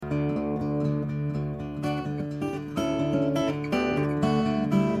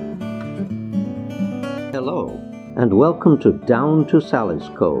Hello, and welcome to Down to Sally's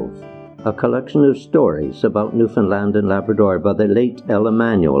Cove, a collection of stories about Newfoundland and Labrador by the late Ella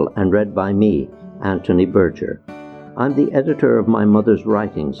Manuel and read by me, Anthony Berger. I'm the editor of my mother's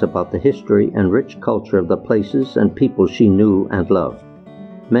writings about the history and rich culture of the places and people she knew and loved.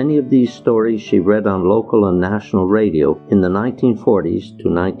 Many of these stories she read on local and national radio in the 1940s to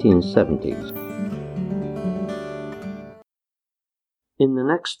 1970s. In the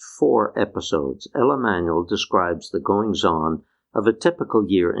next 4 episodes, Ella Manuel describes the goings-on of a typical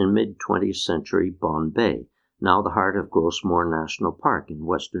year in mid-20th century Bonne Bay, now the heart of Gros Morne National Park in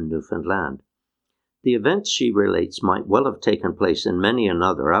western Newfoundland. The events she relates might well have taken place in many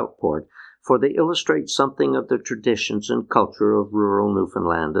another outport, for they illustrate something of the traditions and culture of rural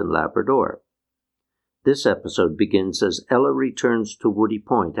Newfoundland and Labrador. This episode begins as Ella returns to Woody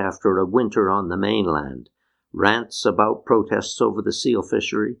Point after a winter on the mainland, rants about protests over the seal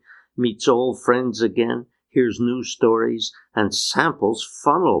fishery, meets old friends again, hears new stories, and samples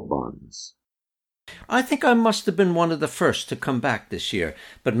funnel buns. I think I must have been one of the first to come back this year,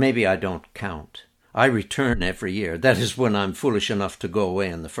 but maybe I don't count. I return every year. That is when I'm foolish enough to go away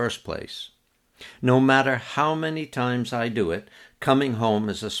in the first place. No matter how many times I do it, coming home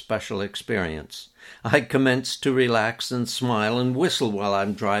is a special experience. I commence to relax and smile and whistle while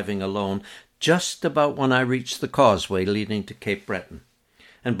I'm driving alone, just about when I reach the causeway leading to Cape Breton.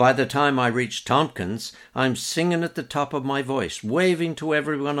 And by the time I reach Tompkins, I'm singing at the top of my voice, waving to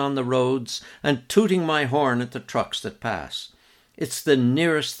everyone on the roads and tooting my horn at the trucks that pass. It's the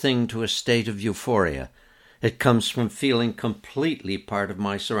nearest thing to a state of euphoria. It comes from feeling completely part of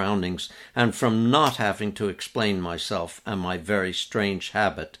my surroundings and from not having to explain myself and my very strange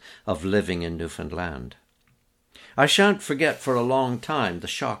habit of living in Newfoundland. I shan't forget for a long time the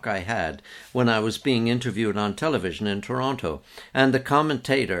shock I had when I was being interviewed on television in Toronto, and the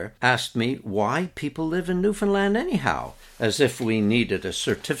commentator asked me why people live in Newfoundland anyhow, as if we needed a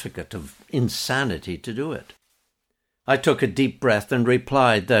certificate of insanity to do it. I took a deep breath and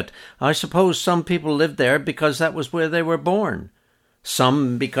replied that I suppose some people lived there because that was where they were born,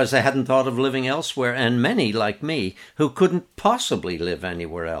 some because they hadn't thought of living elsewhere, and many, like me, who couldn't possibly live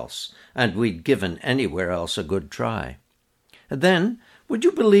anywhere else, and we'd given anywhere else a good try. And then, would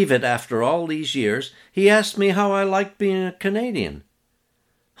you believe it, after all these years, he asked me how I liked being a Canadian.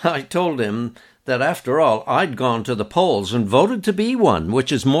 I told him that after all, I'd gone to the polls and voted to be one,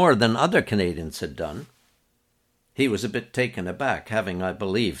 which is more than other Canadians had done. He was a bit taken aback, having, I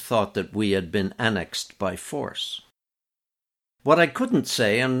believe, thought that we had been annexed by force. What I couldn't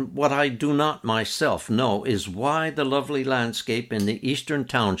say, and what I do not myself know, is why the lovely landscape in the eastern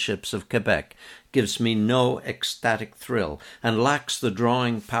townships of Quebec gives me no ecstatic thrill and lacks the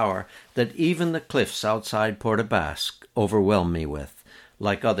drawing power that even the cliffs outside Port aux Basques overwhelm me with,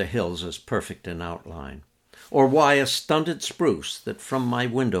 like other hills as perfect in outline. Or why a stunted spruce that from my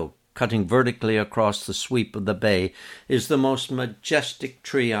window, cutting vertically across the sweep of the bay, is the most majestic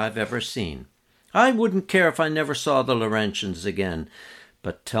tree I've ever seen. I wouldn't care if I never saw the Laurentians again,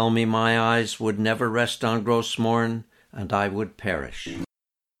 but tell me my eyes would never rest on Gros Morne, and I would perish.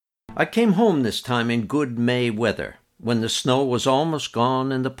 I came home this time in good May weather, when the snow was almost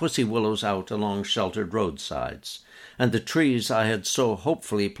gone and the pussy willows out along sheltered roadsides, and the trees I had so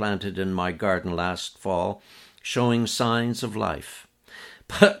hopefully planted in my garden last fall showing signs of life.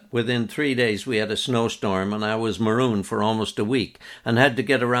 But within 3 days we had a snowstorm, and I was marooned for almost a week and had to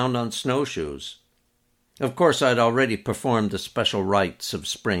get around on snowshoes. Of course, I'd already performed the special rites of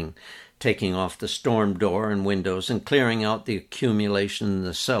spring, taking off the storm door and windows and clearing out the accumulation in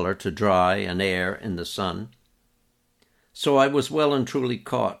the cellar to dry and air in the sun. So I was well and truly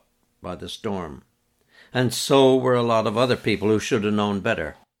caught by the storm. And so were a lot of other people who should have known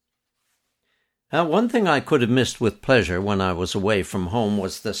better. Now, one thing I could have missed with pleasure when I was away from home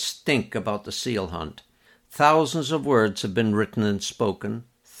was the stink about the seal hunt. Thousands of words have been written and spoken,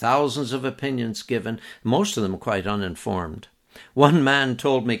 thousands of opinions given, most of them quite uninformed. One man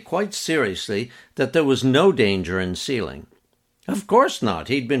told me quite seriously that there was no danger in sealing. Of course not.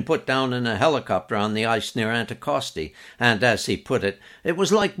 He'd been put down in a helicopter on the ice near Anticosti, and, as he put it, it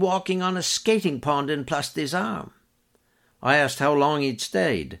was like walking on a skating pond in Place des Armes. I asked how long he'd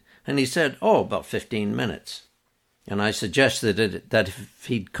stayed, and he said, about 15 minutes. And I suggested that if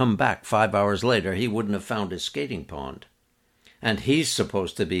he'd come back 5 hours later, he wouldn't have found his skating pond. And he's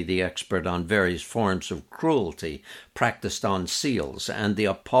supposed to be the expert on various forms of cruelty practiced on seals and the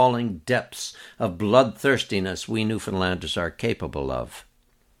appalling depths of bloodthirstiness we Newfoundlanders are capable of.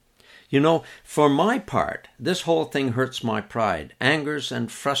 You know, for my part, this whole thing hurts my pride, angers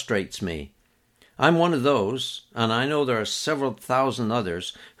and frustrates me. I'm one of those, and I know there are several thousand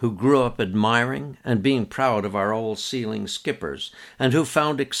others who grew up admiring and being proud of our old sealing skippers, and who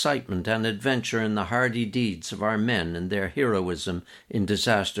found excitement and adventure in the hardy deeds of our men and their heroism in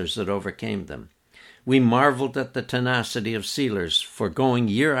disasters that overcame them. We marveled at the tenacity of sealers for going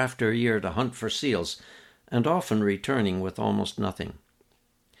year after year to hunt for seals, and often returning with almost nothing.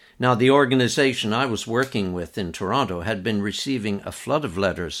 Now, the organization I was working with in Toronto had been receiving a flood of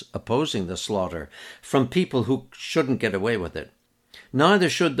letters opposing the slaughter from people who shouldn't get away with it. Neither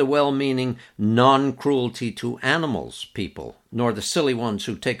should the well-meaning non-cruelty to animals people, nor the silly ones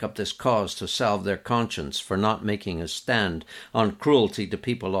who take up this cause to salve their conscience for not making a stand on cruelty to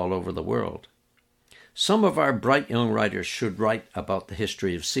people all over the world. Some of our bright young writers should write about the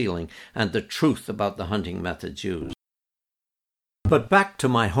history of sealing and the truth about the hunting methods used. But back to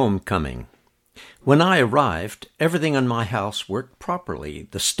my homecoming. When I arrived, everything in my house worked properly.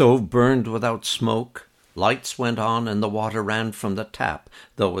 The stove burned without smoke, lights went on, and the water ran from the tap,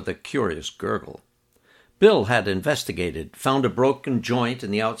 though with a curious gurgle. Bill had investigated, found a broken joint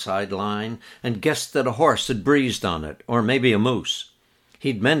in the outside line, and guessed that a horse had breezed on it, or maybe a moose.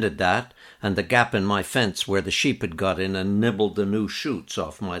 He'd mended that, and the gap in my fence where the sheep had got in and nibbled the new shoots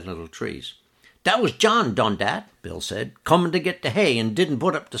off my little trees. "That was John done that," Bill said, "coming to get the hay and didn't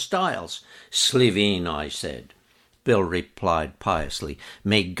put up the stiles." "Sliveen," I said. Bill replied piously,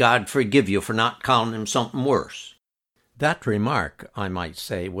 "May God forgive you for not calling him something worse." That remark, I might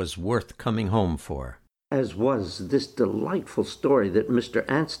say, was worth coming home for. As was this delightful story that Mr.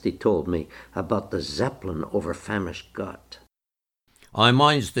 Anstey told me about the Zeppelin over Famish Gut. I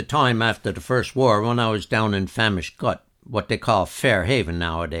minds the time after the First War when I was down in Famish Gut, what they call Fairhaven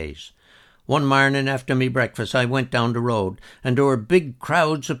nowadays. One morning after me breakfast I went down the road, and there were big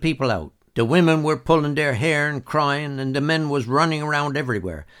crowds of people out. The women were pulling their hair and crying, and the men was running around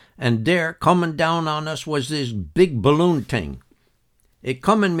everywhere. And there, coming down on us, was this big balloon thing. It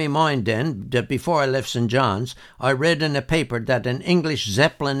come in me mind then that before I left St. John's, I read in the paper that an English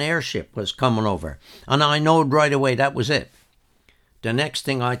Zeppelin airship was coming over, and I knowed right away that was it. The next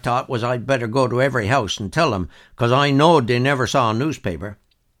thing I thought was I'd better go to every house and tell them, 'cause I knowed they never saw a newspaper.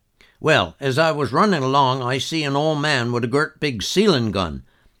 Well, as I was running along, I see an old man with a gert big sealing gun.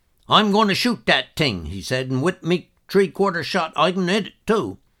 "I'm going to shoot that thing," he said, "and with me 3/4 shot I can hit it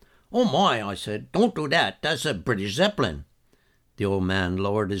too." "Oh my," I said, "don't do that. That's a British Zeppelin." The old man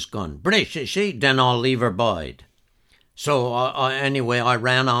lowered his gun. "British, is she? Then I'll leave her bide." So anyway, I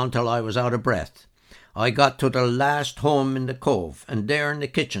ran on till I was out of breath. I got to the last home in the cove, and there in the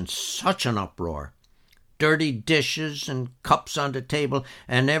kitchen, such an uproar. Dirty dishes and cups on the table,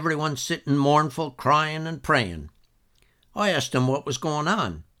 and everyone sitting mournful, crying and praying. I asked them what was going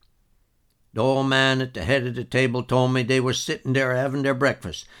on. The old man at the head of the table told me they were sitting there having their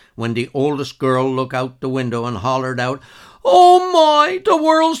breakfast, when the oldest girl looked out the window and hollered out, "Oh my, the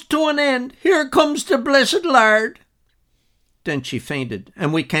world's to an end. Here comes the blessed Lard." Then she fainted,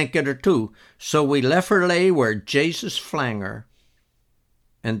 and we can't get her too, so we left her lay where Jesus flang her.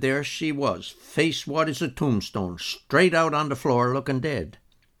 And there she was, face white as a tombstone, straight out on the floor, looking dead.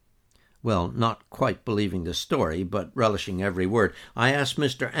 Well, not quite believing the story, but relishing every word, I asked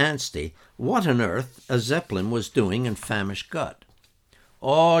Mr. Anstey what on earth a Zeppelin was doing in Famish Gut.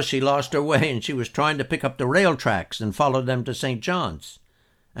 "Oh, she lost her way, and she was trying to pick up the rail tracks and follow them to St. John's."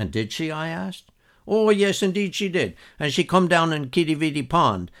 "And did she?" I asked. "Oh, yes, indeed she did, and she come down in Kitty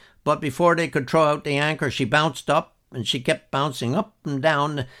Pond, but before they could throw out the anchor, she bounced up, and she kept bouncing up and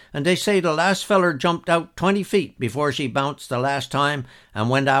down, and they say the last feller jumped out 20 feet before she bounced the last time and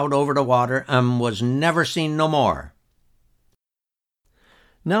went out over the water and was never seen no more."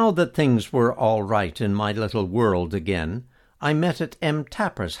 Now that things were all right in my little world again, I met at M.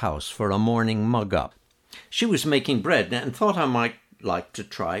 Tapper's house for a morning mug-up. She was making bread and thought I might like to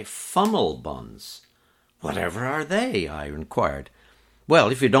try funnel buns. "Whatever are they?" I inquired.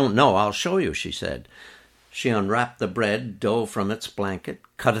 "Well, if you don't know, I'll show you," she said. She unwrapped the bread dough from its blanket,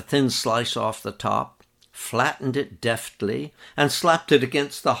 cut a thin slice off the top, flattened it deftly, and slapped it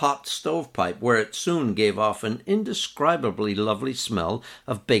against the hot stovepipe, where it soon gave off an indescribably lovely smell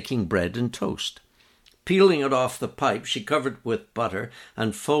of baking bread and toast. Peeling it off the pipe, she covered it with butter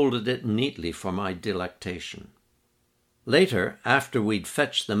and folded it neatly for my delectation. Later, after we'd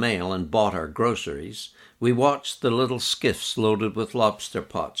fetched the mail and bought our groceries, we watched the little skiffs loaded with lobster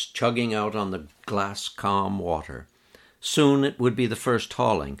pots chugging out on the glass calm water. Soon it would be the first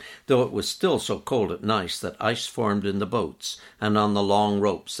hauling, though it was still so cold at night that ice formed in the boats and on the long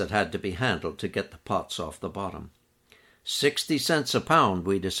ropes that had to be handled to get the pots off the bottom. 60 cents a pound,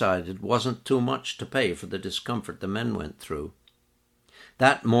 we decided, wasn't too much to pay for the discomfort the men went through.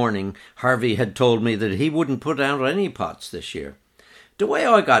 That morning, Harvey had told me that he wouldn't put out any pots this year. "The way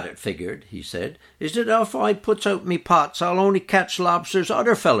I got it figured," he said, "is that if I puts out me pots, I'll only catch lobsters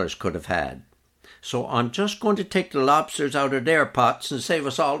other fellers could have had. So I'm just going to take the lobsters out of their pots and save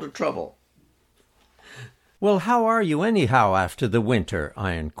us all the trouble." "Well, how are you anyhow after the winter?"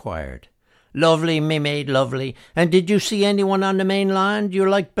 I inquired. "Lovely, me maid, lovely. And did you see anyone on the main land you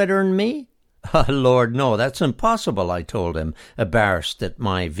like better'n me?" "Lord, no, that's impossible," I told him, embarrassed at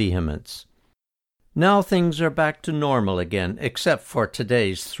my vehemence. Now things are back to normal again, except for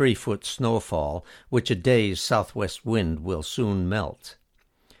today's 3-foot snowfall, which a day's southwest wind will soon melt.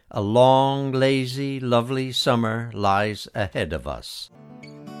 A long, lazy, lovely summer lies ahead of us.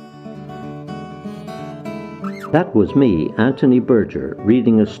 That was me, Anthony Berger,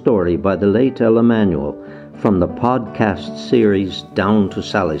 reading a story by the late Ella Manuel from the podcast series Down to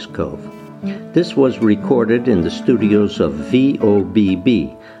Sally's Cove. This was recorded in the studios of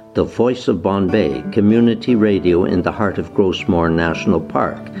VOBB, the Voice of Bombay, community radio in the heart of Grossmoor National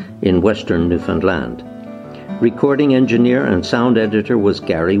Park in western Newfoundland. Recording engineer and sound editor was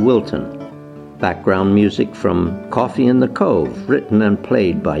Gary Wilton. Background music from Coffee in the Cove, written and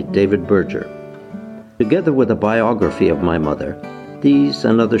played by David Berger. Together with a biography of my mother, these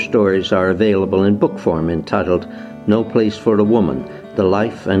and other stories are available in book form entitled No Place for a Woman, The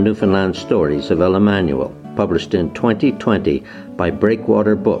Life and Newfoundland Stories of Ella Manuel, published in 2020 by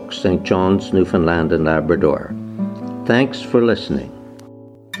Breakwater Books, St. John's, Newfoundland and Labrador. Thanks for listening.